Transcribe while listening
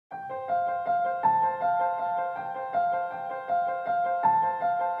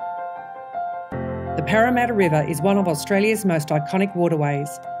The Parramatta River is one of Australia's most iconic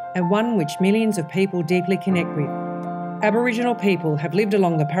waterways and one which millions of people deeply connect with. Aboriginal people have lived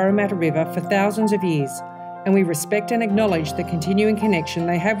along the Parramatta River for thousands of years, and we respect and acknowledge the continuing connection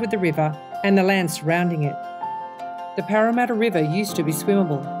they have with the river and the land surrounding it. The Parramatta River used to be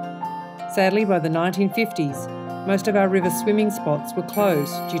swimmable. Sadly, by the 1950s, most of our river swimming spots were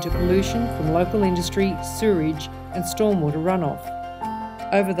closed due to pollution from local industry, sewerage and stormwater runoff.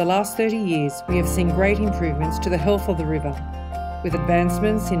 Over the last 30 years, we have seen great improvements to the health of the river, with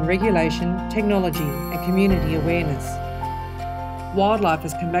advancements in regulation, technology and community awareness. Wildlife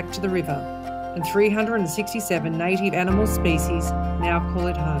has come back to the river, and 367 native animal species now call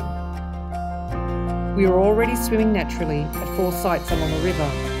it home. We are already swimming naturally at 4 sites along the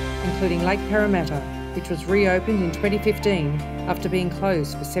river, including Lake Parramatta, which was reopened in 2015 after being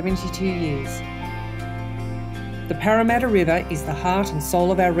closed for 72 years. The Parramatta River is the heart and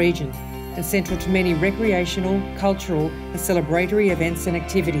soul of our region and central to many recreational, cultural and celebratory events and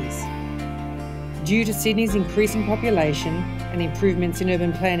activities. Due to Sydney's increasing population and improvements in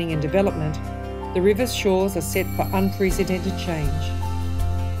urban planning and development, the river's shores are set for unprecedented change.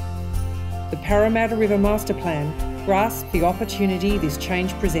 The Parramatta River Masterplan grasps the opportunity this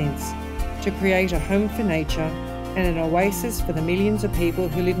change presents to create a home for nature and an oasis for the millions of people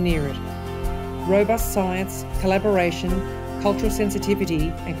who live near it. Robust science, collaboration, cultural sensitivity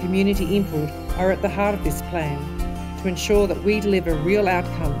and community input are at the heart of this plan to ensure that we deliver real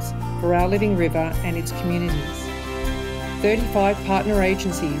outcomes for our living river and its communities. 35 partner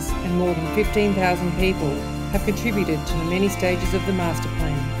agencies and more than 15,000 people have contributed to the many stages of the master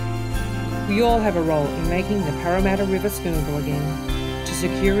plan. We all have a role in making the Parramatta River swimmable again to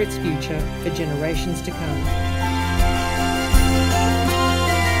secure its future for generations to come.